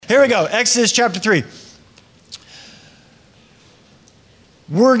Here we go. Exodus chapter 3.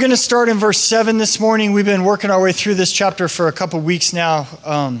 We're going to start in verse 7 this morning. We've been working our way through this chapter for a couple weeks now.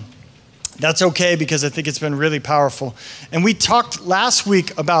 That's okay because I think it's been really powerful. And we talked last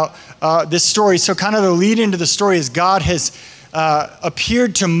week about this story. So kind of the lead into the story is God has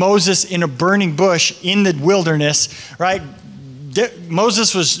appeared to Moses in a burning bush in the wilderness, right?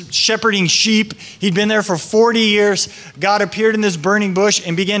 Moses was shepherding sheep. He'd been there for 40 years. God appeared in this burning bush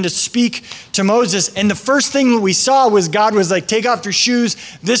and began to speak to Moses. And the first thing that we saw was God was like, take off your shoes.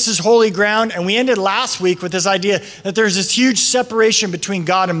 This is holy ground. And we ended last week with this idea that there's this huge separation between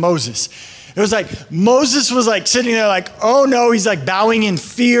God and Moses. It was like Moses was like sitting there like, oh no, he's like bowing in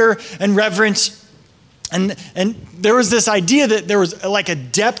fear and reverence. And there was this idea that there was like a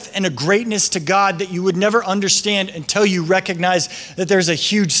depth and a greatness to God that you would never understand until you recognize that there's a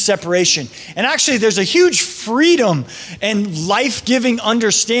huge separation. And actually, there's a huge freedom and life-giving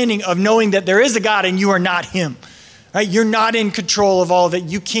understanding of knowing that there is a God and you are not him. Right? You're not in control of all of it.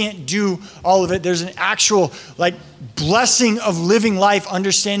 You can't do all of it. There's an actual like blessing of living life,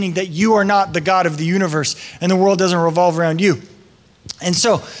 understanding that you are not the God of the universe and the world doesn't revolve around you. And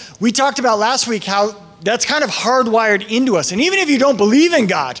so we talked about last week how that's kind of hardwired into us. And even if you don't believe in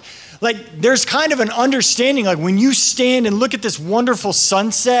God, like there's kind of an understanding, like when you stand and look at this wonderful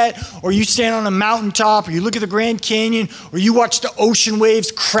sunset, or you stand on a mountaintop, or you look at the Grand Canyon, or you watch the ocean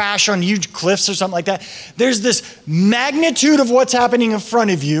waves crash on huge cliffs or something like that, there's this magnitude of what's happening in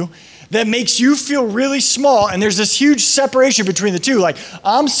front of you that makes you feel really small. And there's this huge separation between the two. Like,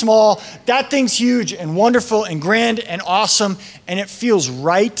 I'm small, that thing's huge and wonderful and grand and awesome, and it feels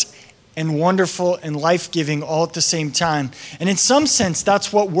right and wonderful and life-giving all at the same time. And in some sense,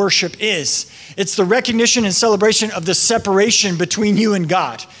 that's what worship is. It's the recognition and celebration of the separation between you and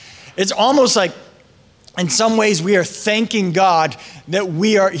God. It's almost like, in some ways, we are thanking God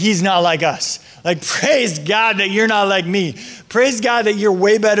that he's not like us. Like, praise God that you're not like me. Praise God that you're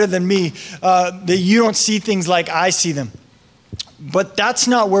way better than me, that you don't see things like I see them. But that's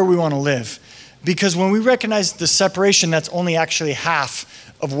not where we want to live. Because when we recognize the separation, that's only actually half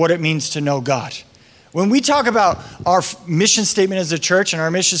of what it means to know God. When we talk about our mission statement as a church, and our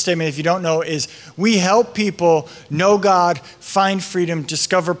mission statement, if you don't know, is we help people know God, find freedom,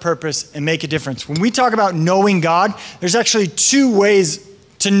 discover purpose, and make a difference. When we talk about knowing God, there's actually two ways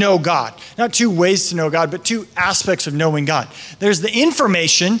to know God. Not two ways to know God, but two aspects of knowing God. There's the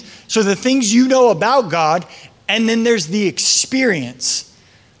information, so the things you know about God, and then there's the experience.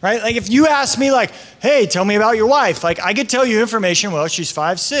 Right? Like if you ask me like, hey, tell me about your wife. Like I could tell you information. Well, she's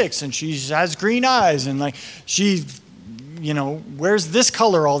 5'6" and she has green eyes and like she, wears this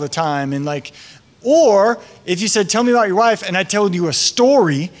color all the time. And like, or if you said, tell me about your wife and I told you a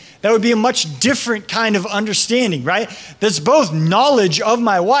story, that would be a much different kind of understanding, right? There's both knowledge of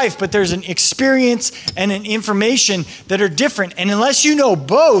my wife, but there's an experience and an information that are different. And unless you know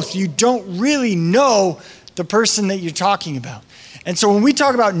both, you don't really know the person that you're talking about. And so when we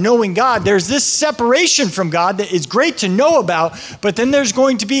talk about knowing God, there's this separation from God that is great to know about, but then there's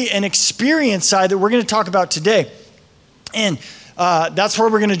going to be an experience side that we're going to talk about today. And that's where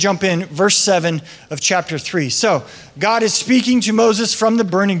we're going to jump in, verse 7 of chapter 3. So God is speaking to Moses from the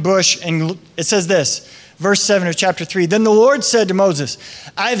burning bush, and it says this, verse 7 of chapter 3. Then the Lord said to Moses,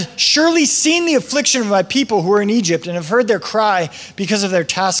 I've surely seen the affliction of my people who are in Egypt and have heard their cry because of their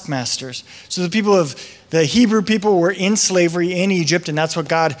taskmasters. So the Hebrew people were in slavery in Egypt, and that's what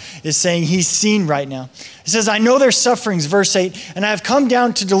God is saying he's seen right now. He says, I know their sufferings, verse 8, and I have come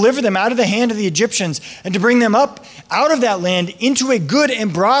down to deliver them out of the hand of the Egyptians and to bring them up out of that land into a good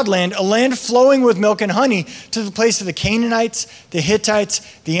and broad land, a land flowing with milk and honey, to the place of the Canaanites, the Hittites,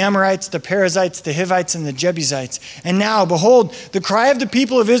 the Amorites, the Perizzites, the Hivites, and the Jebusites. And now, behold, the cry of the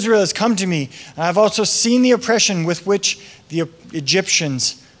people of Israel has come to me. And I have also seen the oppression with which the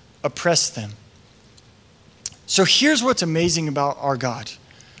Egyptians oppressed them. So here's what's amazing about our God.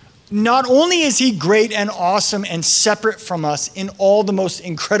 Not only is he great and awesome and separate from us in all the most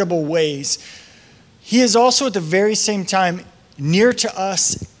incredible ways, he is also at the very same time near to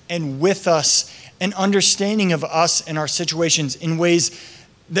us and with us and understanding of us and our situations in ways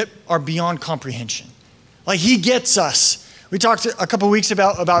that are beyond comprehension. Like he gets us. We talked a couple of weeks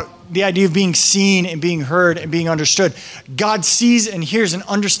about the idea of being seen and being heard and being understood. God sees and hears and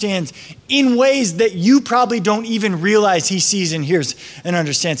understands in ways that you probably don't even realize he sees and hears and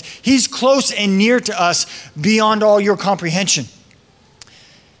understands. He's close and near to us beyond all your comprehension.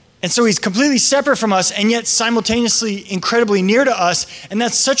 And so he's completely separate from us and yet simultaneously incredibly near to us. And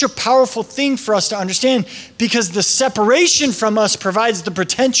that's such a powerful thing for us to understand because the separation from us provides the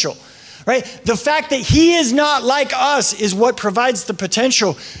potential. right? The fact that he is not like us is what provides the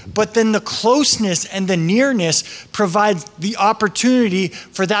potential, but then the closeness and the nearness provides the opportunity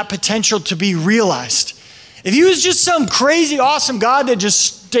for that potential to be realized. If he was just some crazy, awesome God that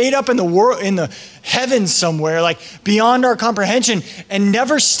just stayed up in the world, in the heavens somewhere, like beyond our comprehension, and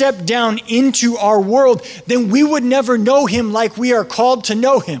never stepped down into our world, then we would never know him like we are called to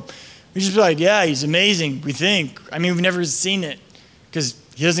know him. We'd just be like, yeah, he's amazing, we think. I mean, we've never seen it because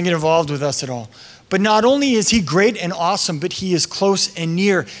he doesn't get involved with us at all. But not only is he great and awesome, but he is close and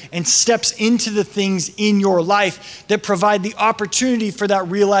near and steps into the things in your life that provide the opportunity for that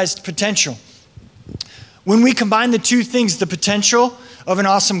realized potential. When we combine the two things, the potential of an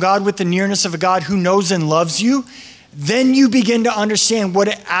awesome God with the nearness of a God who knows and loves you, then you begin to understand what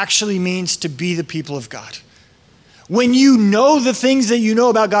it actually means to be the people of God. When you know the things that you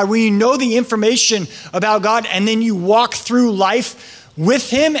know about God, when you know the information about God, and then you walk through life with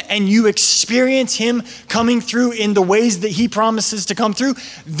him and you experience him coming through in the ways that he promises to come through,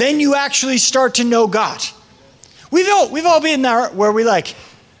 then you actually start to know God. We've all been there where we're like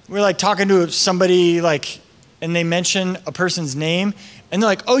talking to somebody and they mention a person's name and they're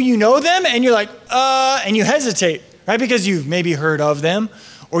like, oh, you know them? And you're like, and you hesitate, right? Because you've maybe heard of them,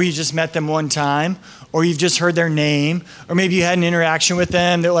 or you just met them one time, or you've just heard their name, or maybe you had an interaction with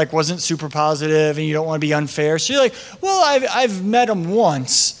them that wasn't super positive and you don't want to be unfair. So you're like, well, I've met them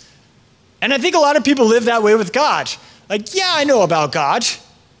once. And I think a lot of people live that way with God. Like, yeah, I know about God.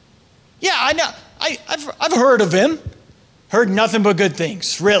 Yeah, I know. I've heard of him. Heard nothing but good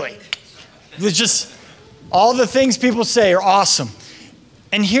things, really. It's just all the things people say are awesome.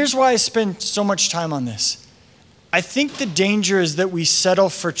 And here's why I spend so much time on this. I think the danger is that we settle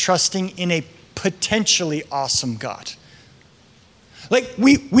for trusting in a potentially awesome God. Like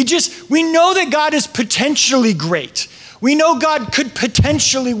we know that God is potentially great. We know God could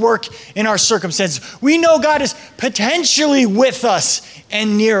potentially work in our circumstances. We know God is potentially with us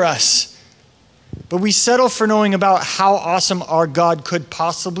and near us. But we settle for knowing about how awesome our God could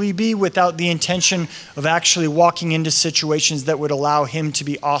possibly be without the intention of actually walking into situations that would allow him to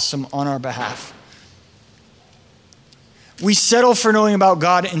be awesome on our behalf. We settle for knowing about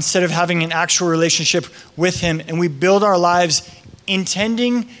God instead of having an actual relationship with him, and we build our lives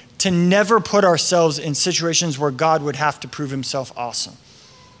intending to never put ourselves in situations where God would have to prove himself awesome.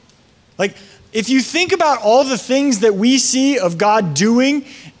 Like, if you think about all the things that we see of God doing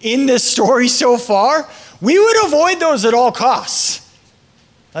in this story so far, we would avoid those at all costs.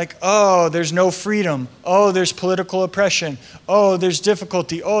 Like, oh, there's no freedom. Oh, there's political oppression. Oh, there's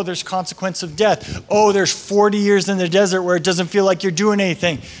difficulty. Oh, there's consequence of death. Oh, there's 40 years in the desert where it doesn't feel like you're doing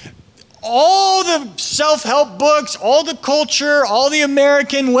anything. All the self-help books, all the culture, all the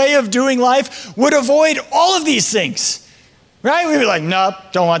American way of doing life would avoid all of these things. Right? We'd be like, nope,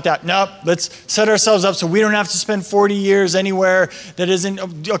 don't want that. Nope, let's set ourselves up so we don't have to spend 40 years anywhere that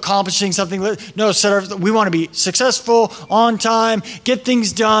isn't accomplishing something. No, we want to be successful, on time, get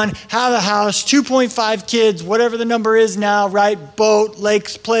things done, have a house, 2.5 kids, whatever the number is now, right? Boat,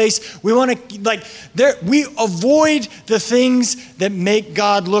 lakes, place. We want to, we avoid the things that make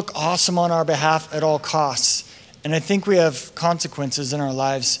God look awesome on our behalf at all costs. And I think we have consequences in our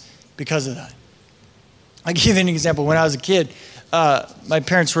lives because of that. I'll give you an example. When I was a kid, my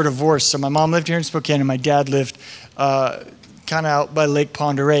parents were divorced. So my mom lived here in Spokane and my dad lived kind of out by Lake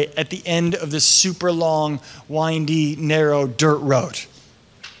Pend Oreille at the end of this super long, windy, narrow dirt road.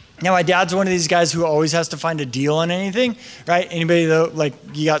 Now, my dad's one of these guys who always has to find a deal on anything, right? Anybody, though,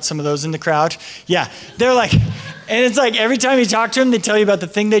 you got some of those in the crowd? Yeah. They're like, and it's like every time you talk to them, they tell you about the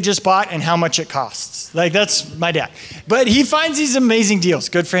thing they just bought and how much it costs. That's my dad. But he finds these amazing deals.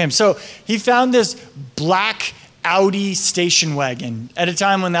 Good for him. So he found this black Audi station wagon at a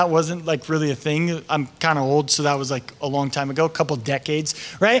time when that wasn't really a thing. I'm kind of old, so that was a long time ago, a couple decades,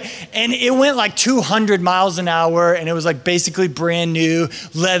 right? And it went 200 miles an hour, and it was basically brand new,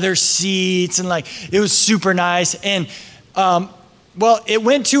 leather seats, and it was super nice. And it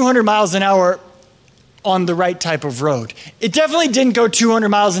went 200 miles an hour on the right type of road. It definitely didn't go 200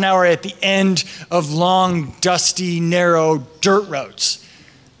 miles an hour at the end of long, dusty, narrow dirt roads.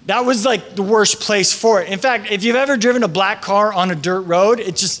 That was the worst place for it. In fact, if you've ever driven a black car on a dirt road,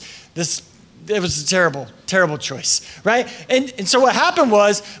 it was a terrible, terrible choice, right? And so what happened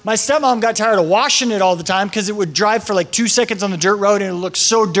was my stepmom got tired of washing it all the time because it would drive for 2 seconds on the dirt road and it would look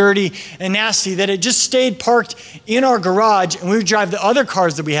so dirty and nasty that it just stayed parked in our garage, and we would drive the other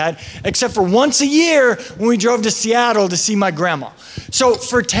cars that we had, except for once a year when we drove to Seattle to see my grandma. So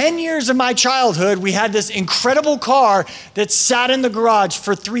for 10 years of my childhood, we had this incredible car that sat in the garage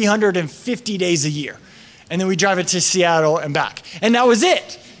for 350 days a year. And then we drive it to Seattle and back. And that was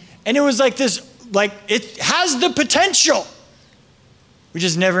it. And it was like this, like it has the potential. We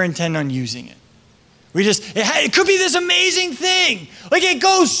just never intend on using it. It could be this amazing thing. Like it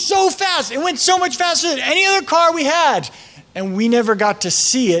goes so fast. It went so much faster than any other car we had. And we never got to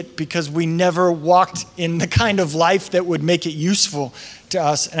see it because we never walked in the kind of life that would make it useful to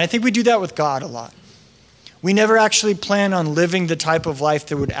us. And I think we do that with God a lot. We never actually plan on living the type of life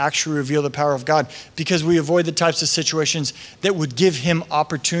that would actually reveal the power of God because we avoid the types of situations that would give him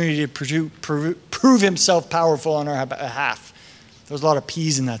opportunity to prove himself powerful on our behalf. There was a lot of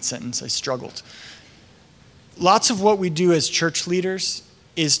P's in that sentence. I struggled. Lots of what we do as church leaders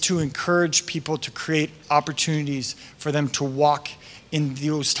is to encourage people to create opportunities for them to walk in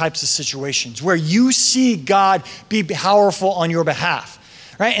those types of situations where you see God be powerful on your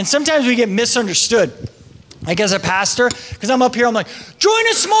behalf, right? And sometimes we get misunderstood. Like as a pastor, because I'm up here, I'm like, join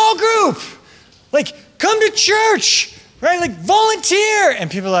a small group. Like, come to church, right? Like, volunteer.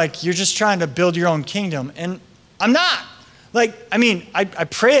 And people are like, you're just trying to build your own kingdom. And I'm not. Like, I mean, I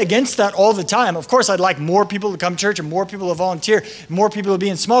pray against that all the time. Of course, I'd like more people to come to church and more people to volunteer, more people to be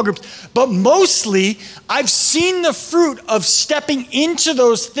in small groups. But mostly, I've seen the fruit of stepping into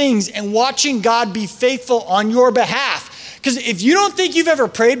those things and watching God be faithful on your behalf. Because if you don't think you've ever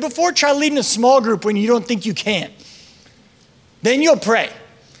prayed before, try leading a small group when you don't think you can. Then you'll pray.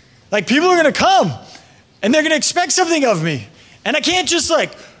 Like, people are going to come, and they're going to expect something of me. And I can't just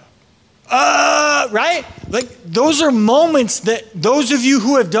like, right? Like those are moments that those of you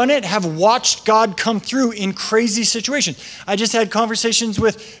who have done it have watched God come through in crazy situations. I just had conversations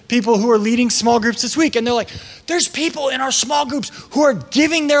with people who are leading small groups this week, and they're like, there's people in our small groups who are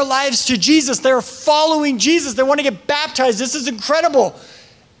giving their lives to Jesus. They're following Jesus. They want to get baptized. This is incredible.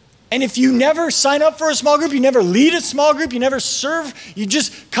 And if you never sign up for a small group, you never lead a small group, you never serve, you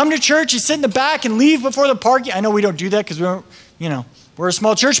just come to church, you sit in the back and leave before the parking. I know we don't do that because we don't, we're a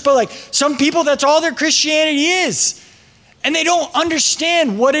small church, but like some people, that's all their Christianity is. And they don't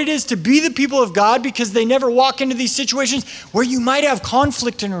understand what it is to be the people of God because they never walk into these situations where you might have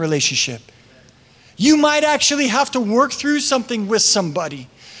conflict in a relationship. You might actually have to work through something with somebody.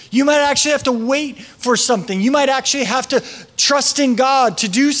 You might actually have to wait for something. You might actually have to trust in God to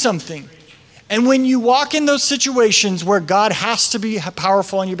do something. And when you walk in those situations where God has to be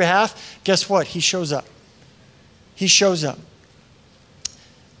powerful on your behalf, guess what? He shows up. He shows up.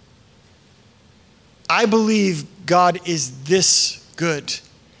 I believe God is this good.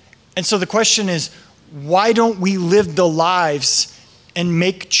 And so the question is, why don't we live the lives and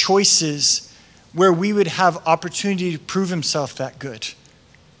make choices where we would have opportunity to prove himself that good?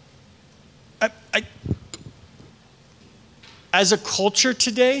 As a culture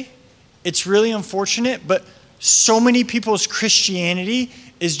today, it's really unfortunate, but so many people's Christianity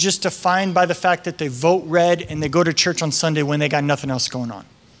is just defined by the fact that they vote red and they go to church on Sunday when they got nothing else going on.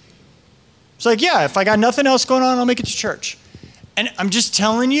 It's like, yeah, if I got nothing else going on, I'll make it to church. And I'm just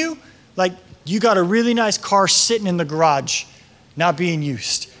telling you, like, you got a really nice car sitting in the garage, not being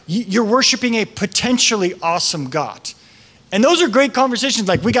used. You're worshiping a potentially awesome God. And those are great conversations.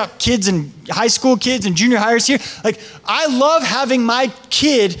 Like, we got kids and high school kids and junior hires here. Like, I love having my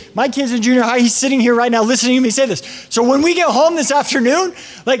kids in junior high, he's sitting here right now listening to me say this. So when we get home this afternoon,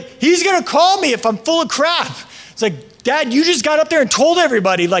 like, he's going to call me if I'm full of crap. It's like, Dad, you just got up there and told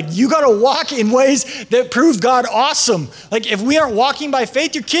everybody, like, you got to walk in ways that prove God awesome. Like, if we aren't walking by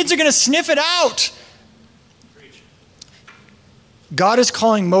faith, your kids are going to sniff it out. God is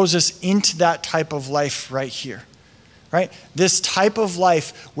calling Moses into that type of life right here. Right? This type of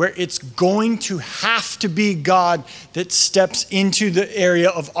life where it's going to have to be God that steps into the area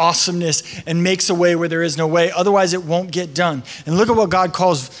of awesomeness and makes a way where there is no way. Otherwise, it won't get done. And look at what God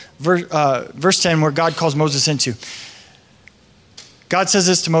calls, verse 10, where God calls Moses into. God says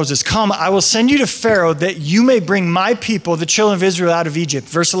this to Moses, "Come, I will send you to Pharaoh that you may bring my people, the children of Israel, out of Egypt."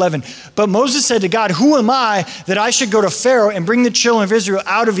 Verse 11, "But Moses said to God, 'Who am I that I should go to Pharaoh and bring the children of Israel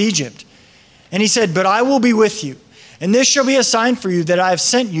out of Egypt?' And he said, 'But I will be with you. And this shall be a sign for you that I have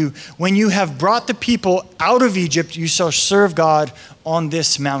sent you. When you have brought the people out of Egypt, you shall serve God on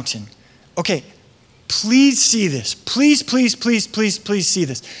this mountain.'" Okay, please see this. Please, please, please, please, please see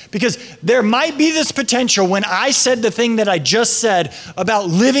this. Because there might be this potential when I said the thing that I just said about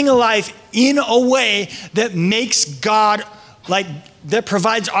living a life in a way that makes God, like, that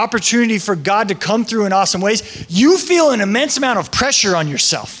provides opportunity for God to come through in awesome ways. You feel an immense amount of pressure on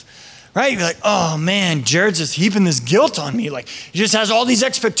yourself. Right? You're like, oh man, Jared's just heaping this guilt on me. Like, he just has all these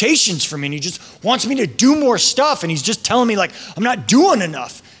expectations for me and he just wants me to do more stuff and he's just telling me like, I'm not doing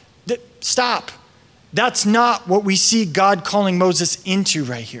enough. Stop. That's not what we see God calling Moses into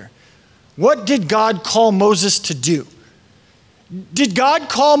right here. What did God call Moses to do? Did God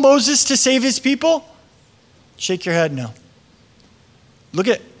call Moses to save his people? Shake your head, no. Look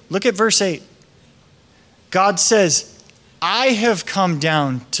at verse 8. God says, I have come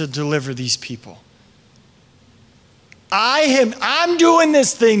down to deliver these people. I'm doing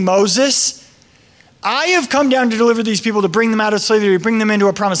this thing, Moses. I have come down to deliver these people, to bring them out of slavery, bring them into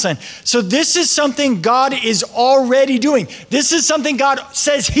a promised land. So this is something God is already doing. This is something God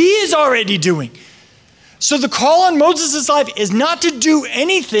says he is already doing. So the call on Moses' life is not to do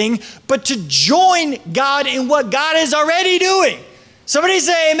anything, but to join God in what God is already doing. Somebody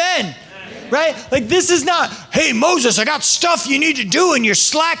say amen. Right? Like this is not, hey, Moses, I got stuff you need to do and you're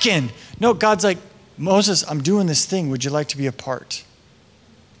slacking. No, God's like, Moses, I'm doing this thing. Would you like to be a part?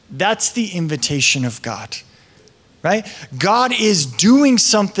 That's the invitation of God, right? God is doing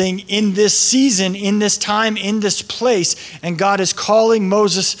something in this season, in this time, in this place, and God is calling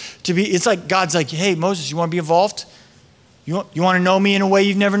Moses to be, it's like God's like, hey, Moses, you want to be involved? You want to know me in a way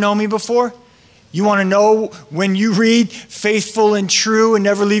you've never known me before? You want to know when you read faithful and true and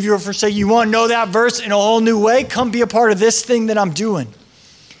never leave you or forsake you? You want to know that verse in a whole new way? Come be a part of this thing that I'm doing.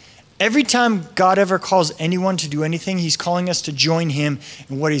 Every time God ever calls anyone to do anything, he's calling us to join him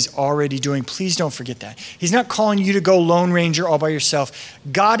in what he's already doing. Please don't forget that. He's not calling you to go Lone Ranger all by yourself.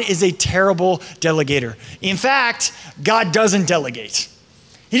 God is a terrible delegator. In fact, God doesn't delegate.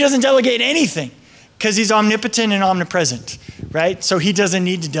 He doesn't delegate anything because he's omnipotent and omnipresent, right? So he doesn't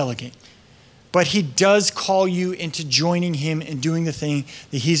need to delegate. But he does call you into joining him and doing the thing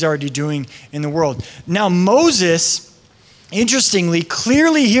that he's already doing in the world. Now, Moses, interestingly,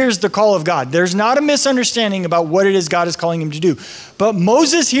 clearly hears the call of God. There's not a misunderstanding about what it is God is calling him to do. But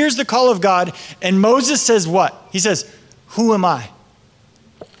Moses hears the call of God, and Moses says what? He says, who am I?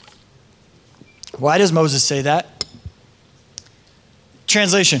 Why does Moses say that?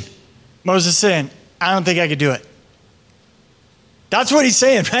 Translation, Moses saying, I don't think I could do it. That's what he's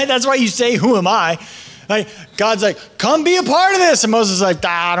saying, right? That's why you say, who am I? Like, God's like, come be a part of this. And Moses is like,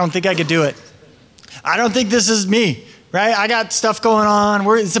 I don't think I could do it. I don't think this is me. Right? I got stuff going on.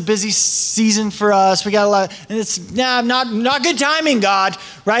 It's a busy season for us. We got a lot, and it's not good timing, God,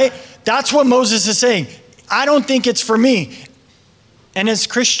 right? That's what Moses is saying. I don't think it's for me. And as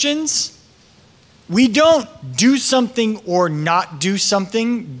Christians, we don't do something or not do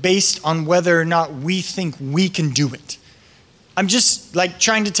something based on whether or not we think we can do it. I'm just like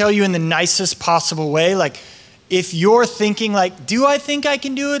trying to tell you in the nicest possible way, like if you're thinking like, do I think I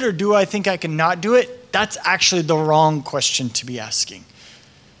can do it or do I think I can not do it? That's actually the wrong question to be asking.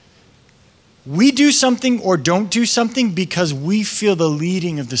 We do something or don't do something because we feel the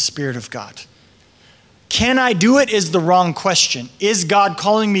leading of the Spirit of God. Can I do it is the wrong question. Is God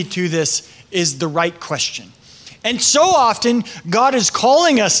calling me to this is the right question. And so often, God is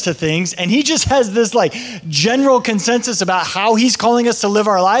calling us to things, and he just has this like general consensus about how he's calling us to live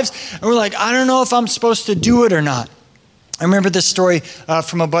our lives. And we're like, I don't know if I'm supposed to do it or not. I remember this story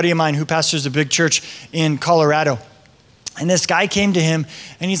from a buddy of mine who pastors a big church in Colorado. And this guy came to him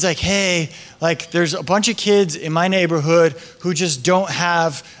and he's like, hey, like there's a bunch of kids in my neighborhood who just don't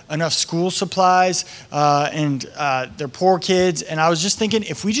have enough school supplies and they're poor kids. And I was just thinking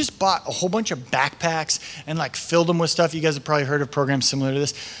if we just bought a whole bunch of backpacks and like filled them with stuff, you guys have probably heard of programs similar to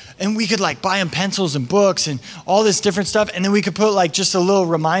this. And we could like buy them pencils and books and all this different stuff. And then we could put like just a little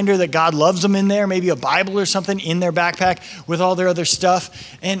reminder that God loves them in there, maybe a Bible or something in their backpack with all their other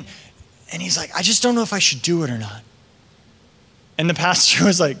stuff. And he's like, I just don't know if I should do it or not. And the pastor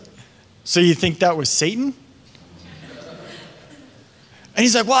was like, so you think that was Satan? And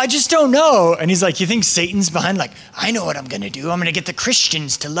he's like, well, I just don't know. And he's like, you think Satan's behind? Like, I know what I'm going to do. I'm going to get the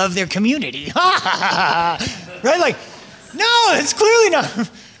Christians to love their community. Right? Like, no, it's clearly not.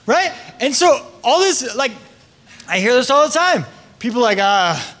 Right? And so all this, like, I hear this all the time. People like,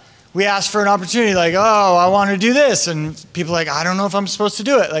 we ask for an opportunity. Like, oh, I want to do this. And people are like, I don't know if I'm supposed to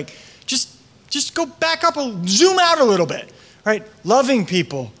do it. Like, just go back up, zoom out a little bit. Right? Loving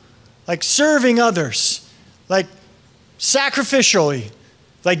people, like serving others, like sacrificially.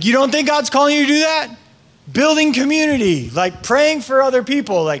 Like you don't think God's calling you to do that? Building community, like praying for other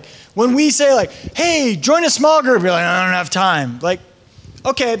people. Like when we say like, hey, join a small group, you're like, I don't have time. Like,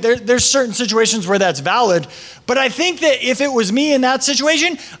 okay, there's certain situations where that's valid. But I think that if it was me in that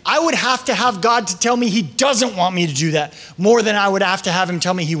situation, I would have to have God to tell me he doesn't want me to do that more than I would have to have him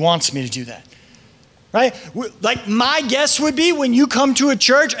tell me he wants me to do that. Right? Like my guess would be when you come to a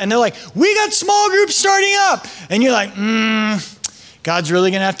church and they're like, we got small groups starting up. And you're like, God's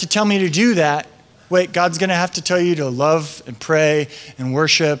really going to have to tell me to do that. Wait, God's going to have to tell you to love and pray and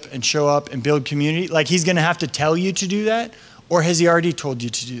worship and show up and build community. Like he's going to have to tell you to do that? Or has he already told you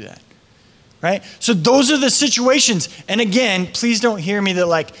to do that? right? So those are the situations. And again, please don't hear me that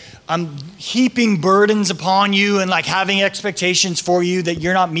like I'm heaping burdens upon you and like having expectations for you that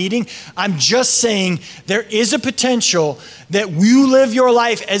you're not meeting. I'm just saying there is a potential that you live your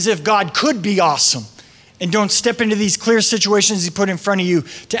life as if God could be awesome. And don't step into these clear situations he put in front of you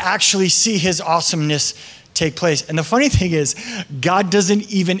to actually see his awesomeness take place. And the funny thing is, God doesn't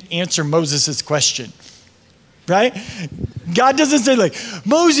even answer Moses' question, right? God doesn't say like,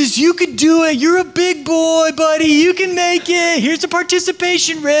 Moses, you could do it. You're a big boy, buddy. You can make it. Here's a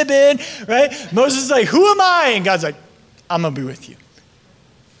participation ribbon, right? Moses is like, who am I? And God's like, I'm going to be with you.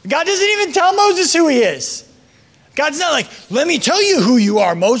 God doesn't even tell Moses who he is. God's not like, let me tell you who you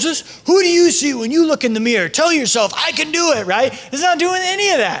are, Moses. Who do you see when you look in the mirror? Tell yourself, I can do it, right? He's not doing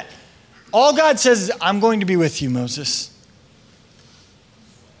any of that. All God says is, I'm going to be with you, Moses.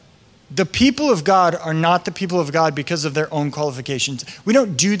 The people of God are not the people of God because of their own qualifications. We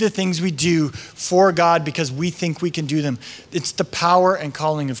don't do the things we do for God because we think we can do them. It's the power and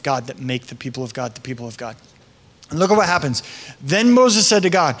calling of God that make the people of God the people of God. And look at what happens. Then Moses said to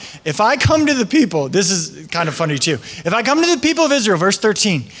God, if I come to the people, this is kind of funny too. If I come to the people of Israel, verse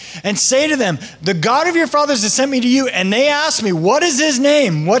 13, and say to them, the God of your fathers has sent me to you, and they ask me, what is his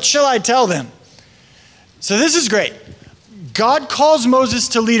name? What shall I tell them? So this is great. God calls Moses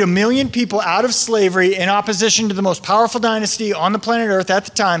to lead 1 million people out of slavery in opposition to the most powerful dynasty on the planet Earth at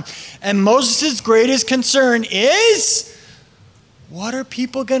the time. And Moses' greatest concern is, what are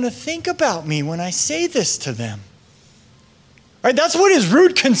people going to think about me when I say this to them? Right? That's what his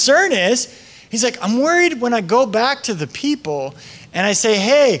root concern is. He's like, I'm worried when I go back to the people and I say,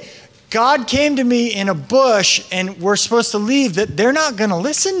 hey, God came to me in a bush and we're supposed to leave, that they're not going to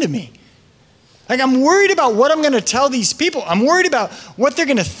listen to me. Like, I'm worried about what I'm going to tell these people. I'm worried about what they're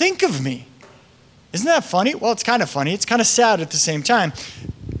going to think of me. Isn't that funny? Well, it's kind of funny. It's kind of sad at the same time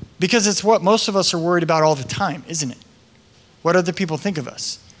because it's what most of us are worried about all the time, isn't it? What other people think of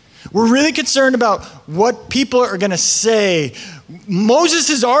us. We're really concerned about what people are going to say. Moses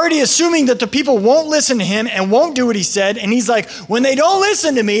is already assuming that the people won't listen to him and won't do what he said. And he's like, when they don't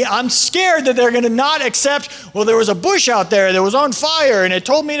listen to me, I'm scared that they're going to not accept, well, there was a bush out there that was on fire and it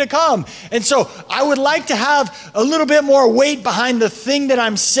told me to come. And so I would like to have a little bit more weight behind the thing that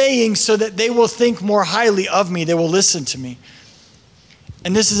I'm saying so that they will think more highly of me. They will listen to me.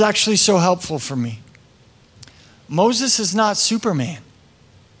 And this is actually so helpful for me. Moses is not Superman.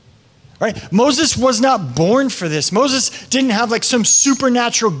 Right? Moses was not born for this. Moses didn't have like some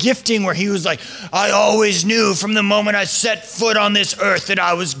supernatural gifting where he was like, I always knew from the moment I set foot on this earth that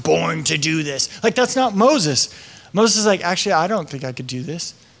I was born to do this. Like, that's not Moses. Moses is like, actually, I don't think I could do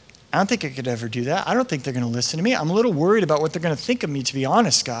this. I don't think I could ever do that. I don't think they're going to listen to me. I'm a little worried about what they're going to think of me, to be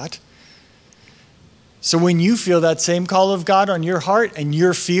honest, God. So when you feel that same call of God on your heart and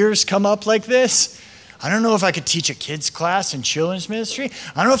your fears come up like this, I don't know if I could teach a kids class in children's ministry.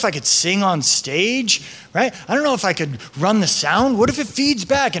 I don't know if I could sing on stage, right? I don't know if I could run the sound. What if it feeds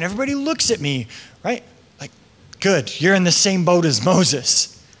back and everybody looks at me, right? Like, good, you're in the same boat as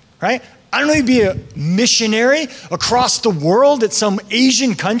Moses, right? I don't know, you'd be a missionary across the world at some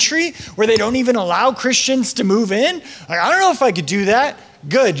Asian country where they don't even allow Christians to move in. Like, I don't know if I could do that.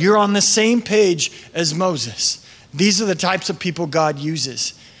 Good, you're on the same page as Moses. These are the types of people God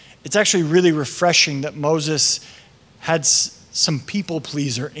uses. It's actually really refreshing that Moses had some people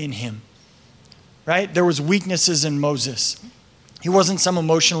pleaser in him, right? There was weaknesses in Moses. He wasn't some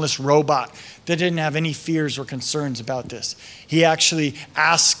emotionless robot that didn't have any fears or concerns about this. He actually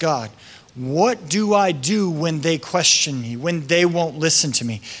asked God, what do I do when they question me, when they won't listen to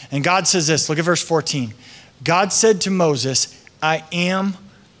me? And God says this, look at verse 14. God said to Moses, I am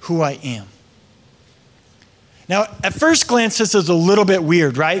who I am. Now, at first glance, this is a little bit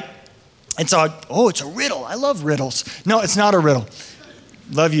weird, right? It's a riddle. I love riddles. No, it's not a riddle.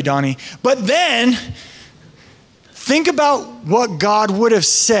 Love you, Donnie. But then, think about what God would have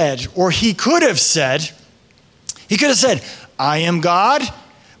said, or he could have said. He could have said, I am God,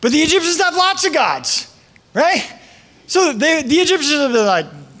 but the Egyptians have lots of gods, right? So the Egyptians would be like,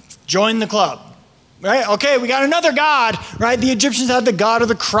 join the club. Right? Okay, we got another God, right? The Egyptians had the God of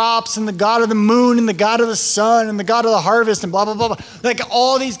the crops and the God of the moon and the God of the sun and the God of the harvest and blah, blah, blah, blah. Like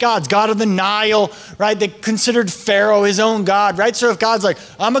all these gods, God of the Nile, right? They considered Pharaoh his own God, right? So if God's like,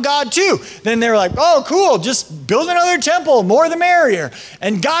 I'm a God too, then they're like, oh, cool, just build another temple, more the merrier.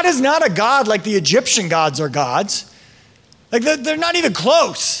 And God is not a God like the Egyptian gods are gods. Like they're not even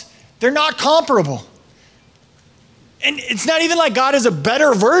close. They're not comparable. And it's not even like God is a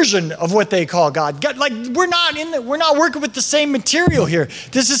better version of what they call God. Like we're not working with the same material here.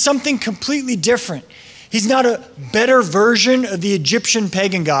 This is something completely different. He's not a better version of the Egyptian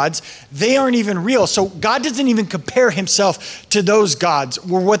pagan gods. They aren't even real. So God doesn't even compare himself to those gods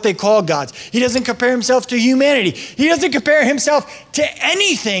or what they call gods. He doesn't compare himself to humanity. He doesn't compare himself to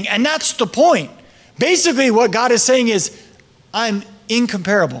anything. And that's the point. Basically, what God is saying is, I'm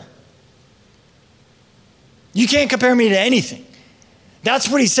incomparable. You can't compare me to anything. That's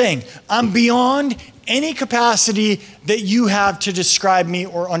what he's saying. I'm beyond any capacity that you have to describe me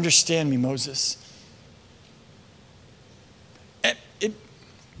or understand me, Moses.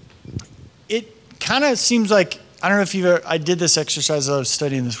 It kind of seems like, I don't know if I did this exercise that I was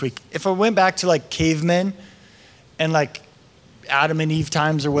studying this week. If I went back to like cavemen and like Adam and Eve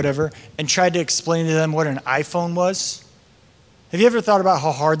times or whatever and tried to explain to them what an iPhone was, have you ever thought about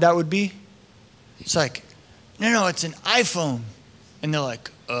how hard that would be? It's like, no, it's an iPhone. And they're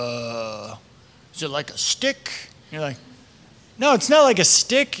like, is it like a stick? And you're like, no, it's not like a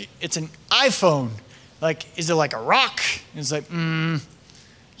stick. It's an iPhone. Like, is it like a rock? And it's like,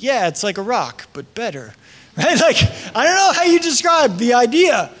 yeah, it's like a rock, but better. Right? Like, I don't know how you describe the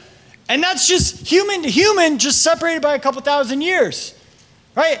idea. And that's just human to human, just separated by a couple thousand years.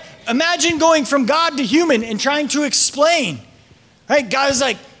 Right? Imagine going from God to human and trying to explain. Right? God is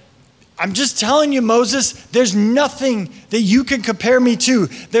like, I'm just telling you, Moses, there's nothing that you can compare me to.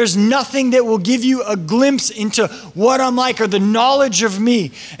 There's nothing that will give you a glimpse into what I'm like or the knowledge of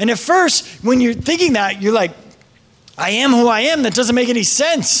me. And at first, when you're thinking that, you're like, I am who I am. That doesn't make any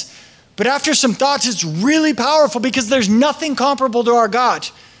sense. But after some thoughts, it's really powerful because there's nothing comparable to our God.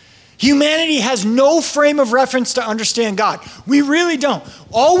 Humanity has no frame of reference to understand God. We really don't.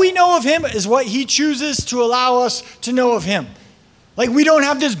 All we know of him is what he chooses to allow us to know of him. Like, we don't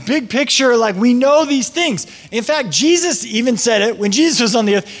have this big picture, like we know these things. In fact, Jesus even said it when Jesus was on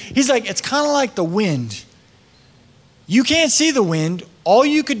the earth. He's like, it's kind of like the wind. You can't see the wind. All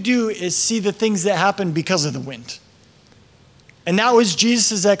you could do is see the things that happen because of the wind. And that was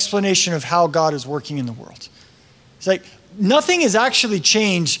Jesus' explanation of how God is working in the world. It's like, nothing has actually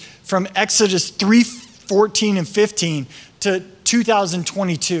changed from Exodus 3:14 and 15 to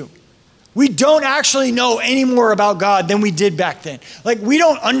 2022. We don't actually know any more about God than we did back then. Like, we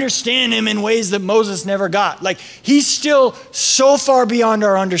don't understand him in ways that Moses never got. Like, he's still so far beyond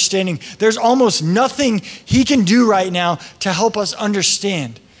our understanding. There's almost nothing he can do right now to help us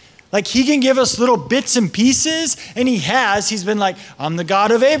understand. Like, he can give us little bits and pieces, and he has. He's been like, I'm the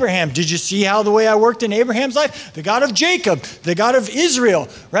God of Abraham. Did you see how the way I worked in Abraham's life? The God of Jacob, the God of Israel,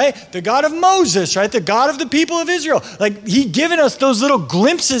 right? The God of Moses, right? The God of the people of Israel. Like, he's given us those little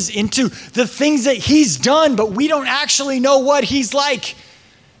glimpses into the things that he's done, but we don't actually know what he's like,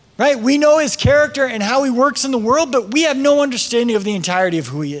 right? We know his character and how he works in the world, but we have no understanding of the entirety of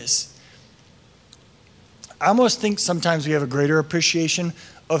who he is. I almost think sometimes we have a greater appreciation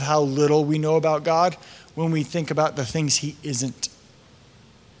of how little we know about God when we think about the things he isn't.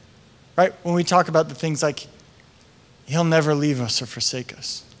 Right? When we talk about the things like, he'll never leave us or forsake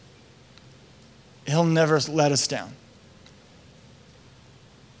us. He'll never let us down.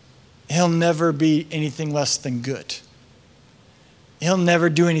 He'll never be anything less than good. He'll never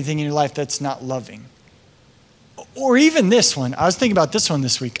do anything in your life that's not loving. Or even this one. I was thinking about this one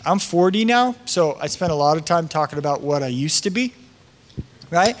this week. I'm 40 now, so I spent a lot of time talking about what I used to be.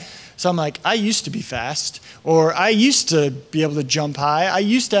 Right? So I'm like, I used to be fast, or I used to be able to jump high. I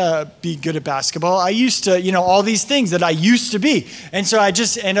used to be good at basketball. I used to, all these things that I used to be. And so I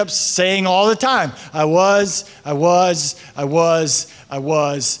just end up saying all the time, I was. I don't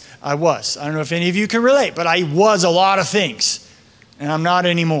know if any of you can relate, but I was a lot of things, and I'm not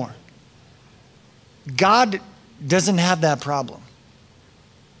anymore. God doesn't have that problem.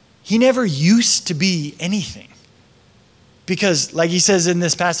 He never used to be anything. Because, like he says in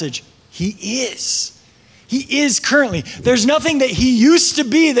this passage, he is. He is currently. There's nothing that he used to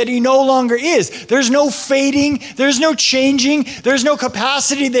be that he no longer is. There's no fading. There's no changing. There's no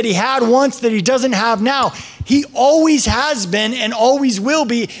capacity that he had once that he doesn't have now. He always has been and always will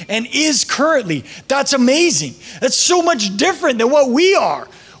be and is currently. That's amazing. That's so much different than what we are.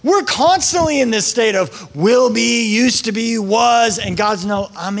 We're constantly in this state of will be, used to be, was, and God's no,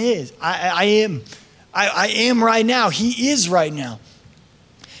 I'm is. I am. I am right now. He is right now.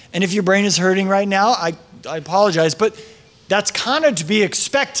 And if your brain is hurting right now, I apologize, but that's kind of to be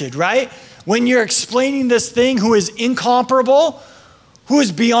expected, right? When you're explaining this thing who is incomparable, who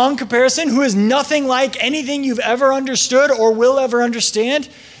is beyond comparison, who is nothing like anything you've ever understood or will ever understand,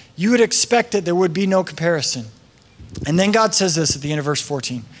 you would expect that there would be no comparison. And then God says this at the end of verse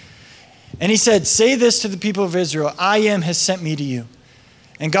 14. And he said, say this to the people of Israel, I am has sent me to you.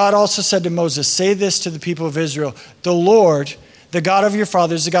 And God also said to Moses, say this to the people of Israel, the Lord, the God of your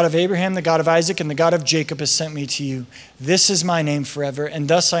fathers, the God of Abraham, the God of Isaac, and the God of Jacob has sent me to you. This is my name forever, and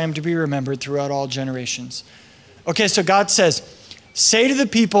thus I am to be remembered throughout all generations. Okay, so God says, say to the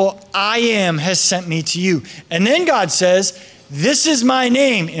people, I am has sent me to you. And then God says, this is my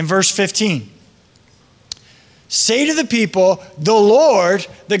name in verse 15. Say to the people, the Lord,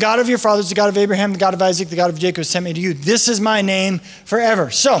 the God of your fathers, the God of Abraham, the God of Isaac, the God of Jacob sent me to you. This is my name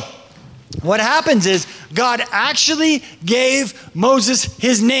forever. So what happens is God actually gave Moses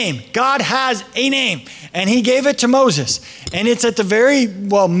his name. God has a name, and he gave it to Moses. And it's at the very,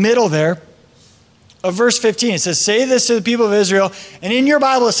 middle there of verse 15. It says, say this to the people of Israel. And in your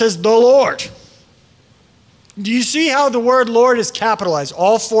Bible, it says, the Lord. Do you see how the word Lord is capitalized?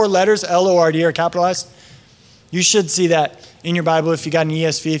 All four letters, L-O-R-D, are capitalized. You should see that in your Bible if you got an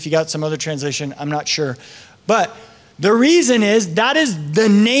ESV, if you got some other translation, I'm not sure. But the reason is that is the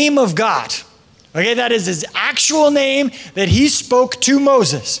name of God. Okay, that is his actual name that he spoke to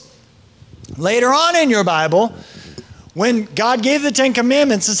Moses. Later on in your Bible, when God gave the Ten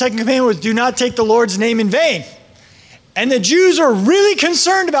Commandments, the second commandment was do not take the Lord's name in vain. And the Jews are really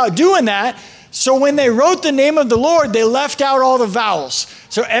concerned about doing that. So when they wrote the name of the Lord, they left out all the vowels.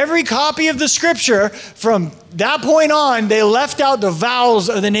 So every copy of the scripture from that point on, they left out the vowels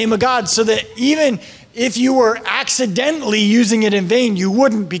of the name of God so that even if you were accidentally using it in vain, you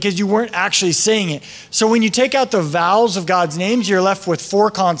wouldn't because you weren't actually saying it. So when you take out the vowels of God's names, you're left with four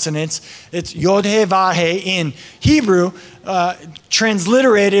consonants. It's Yod, He, Vav, He in Hebrew.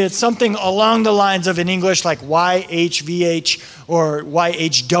 Transliterated, it's something along the lines of in English like YHVH or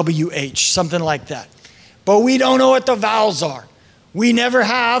YHWH, something like that. But we don't know what the vowels are. We never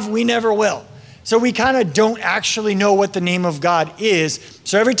have, we never will. So we kind of don't actually know what the name of God is.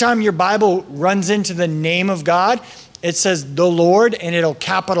 So every time your Bible runs into the name of God, it says the Lord, and it'll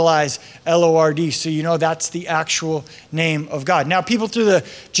capitalize L-O-R-D. So you know that's the actual name of God. Now, people through the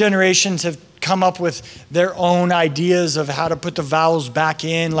generations have come up with their own ideas of how to put the vowels back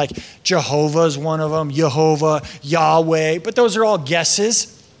in, like Jehovah is one of them, Yehovah, Yahweh, but those are all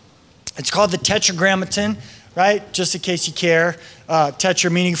guesses. It's called the Tetragrammaton, right? Just in case you care.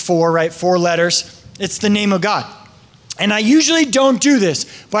 Tetra meaning four, right? 4 letters. It's the name of God. And I usually don't do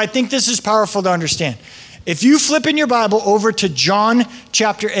this, but I think this is powerful to understand. If you flip in your Bible over to John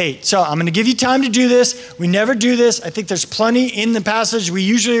chapter 8. So I'm going to give you time to do this. We never do this. I think there's plenty in the passage we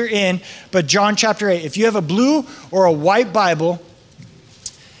usually are in, but John chapter 8. If you have a blue or a white Bible,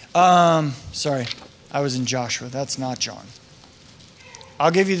 sorry, I was in Joshua. That's not John.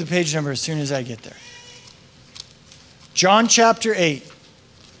 I'll give you the page number as soon as I get there. John chapter 8.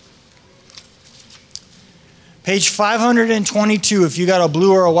 Page 522 if you got a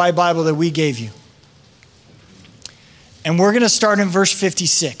blue or a white Bible that we gave you. And we're going to start in verse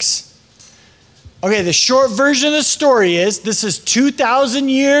 56. Okay, the short version of the story is, this is 2,000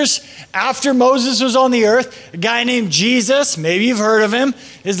 years after Moses was on the earth. A guy named Jesus, maybe you've heard of him,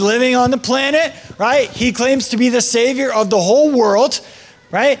 is living on the planet, right? He claims to be the savior of the whole world,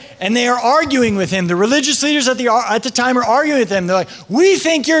 right? And they are arguing with him. The religious leaders at the time are arguing with him. They're like, we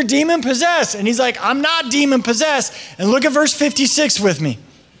think you're demon possessed. And he's like, I'm not demon possessed. And look at verse 56 with me.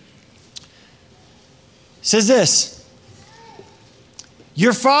 It says this.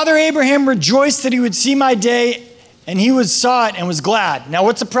 Your father Abraham rejoiced that he would see my day, and he saw it and was glad. Now,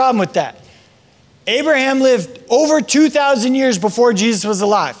 what's the problem with that? Abraham lived over 2,000 years before Jesus was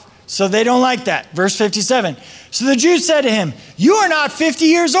alive. So they don't like that. Verse 57. So the Jews said to him, you are not 50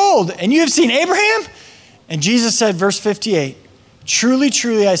 years old, and you have seen Abraham? And Jesus said, verse 58, truly,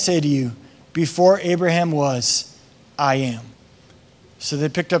 truly, I say to you, before Abraham was, I am. So they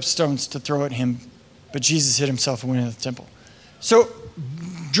picked up stones to throw at him, but Jesus hid himself and went into the temple. So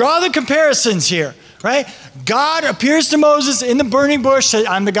draw the comparisons here, right? God appears to Moses in the burning bush, said,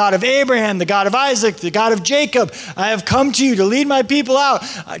 I'm the God of Abraham, the God of Isaac, the God of Jacob. I have come to you to lead my people out.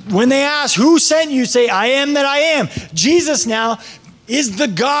 When they ask, who sent you? Say, I am that I am. Jesus now is the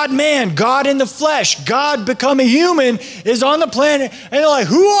God-man, God in the flesh. God become a human, is on the planet. And they're like,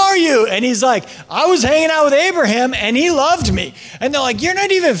 who are you? And he's like, I was hanging out with Abraham and he loved me. And they're like, you're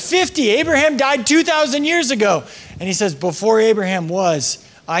not even 50. Abraham died 2,000 years ago. And he says, before Abraham was,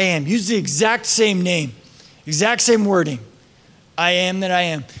 I am. Use the exact same name, exact same wording. I am that I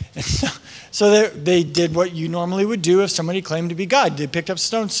am. So they did what you normally would do if somebody claimed to be God. They picked up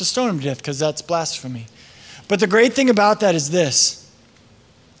stones to stone him to death because that's blasphemy. But the great thing about that is this.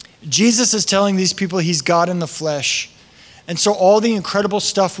 Jesus is telling these people he's God in the flesh. And so all the incredible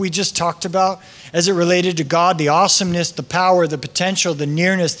stuff we just talked about as it related to God, the awesomeness, the power, the potential, the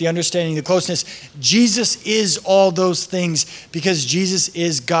nearness, the understanding, the closeness, Jesus is all those things because Jesus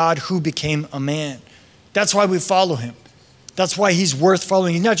is God who became a man. That's why we follow him. That's why he's worth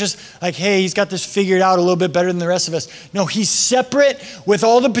following. He's not just like, hey, he's got this figured out a little bit better than the rest of us. No, he's separate with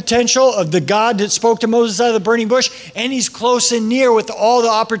all the potential of the God that spoke to Moses out of the burning bush, and he's close and near with all the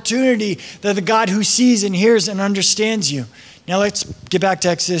opportunity that the God who sees and hears and understands you. Now let's get back to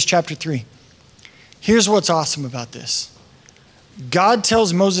Exodus chapter 3. Here's what's awesome about this. God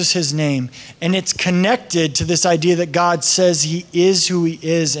tells Moses his name, and it's connected to this idea that God says he is who he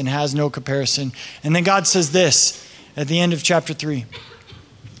is and has no comparison. And then God says this at the end of chapter 3.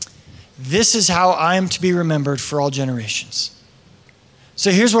 This is how I am to be remembered for all generations.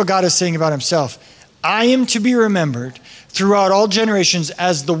 So here's what God is saying about himself. I am to be remembered throughout all generations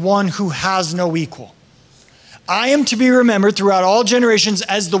as the one who has no equal. I am to be remembered throughout all generations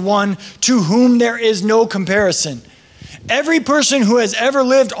as the one to whom there is no comparison. Every person who has ever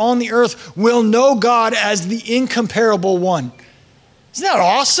lived on the earth will know God as the incomparable one. Isn't that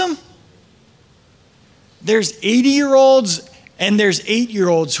awesome? There's 80-year-olds and there's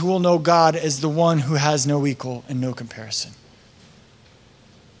 8-year-olds who will know God as the one who has no equal and no comparison.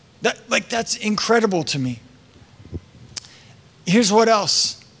 That's incredible to me. Here's what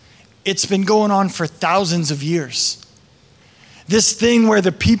else. It's been going on for thousands of years. This thing where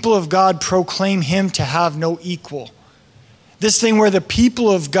the people of God proclaim him to have no equal. This thing where the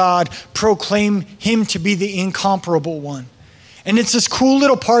people of God proclaim him to be the incomparable one. And it's this cool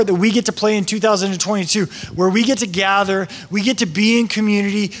little part that we get to play in 2022, where we get to gather, we get to be in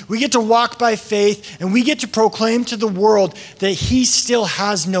community, we get to walk by faith, and we get to proclaim to the world that he still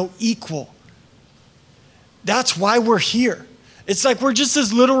has no equal. That's why we're here. It's like we're just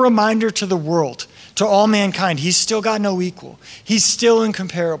this little reminder to the world, to all mankind. He's still got no equal. He's still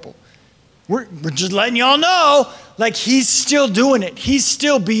incomparable. We're just letting y'all know, like he's still doing it. He's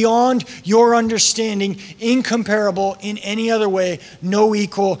still beyond your understanding, incomparable in any other way, no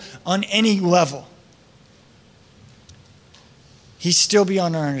equal on any level. He's still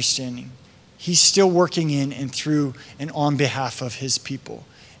beyond our understanding. He's still working in and through and on behalf of his people.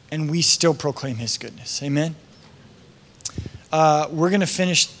 And we still proclaim his goodness. Amen? We're going to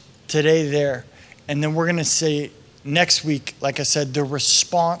finish today there. And then we're going to say next week, like I said, the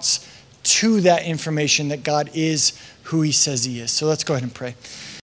response to that information that God is who he says he is. So let's go ahead and pray.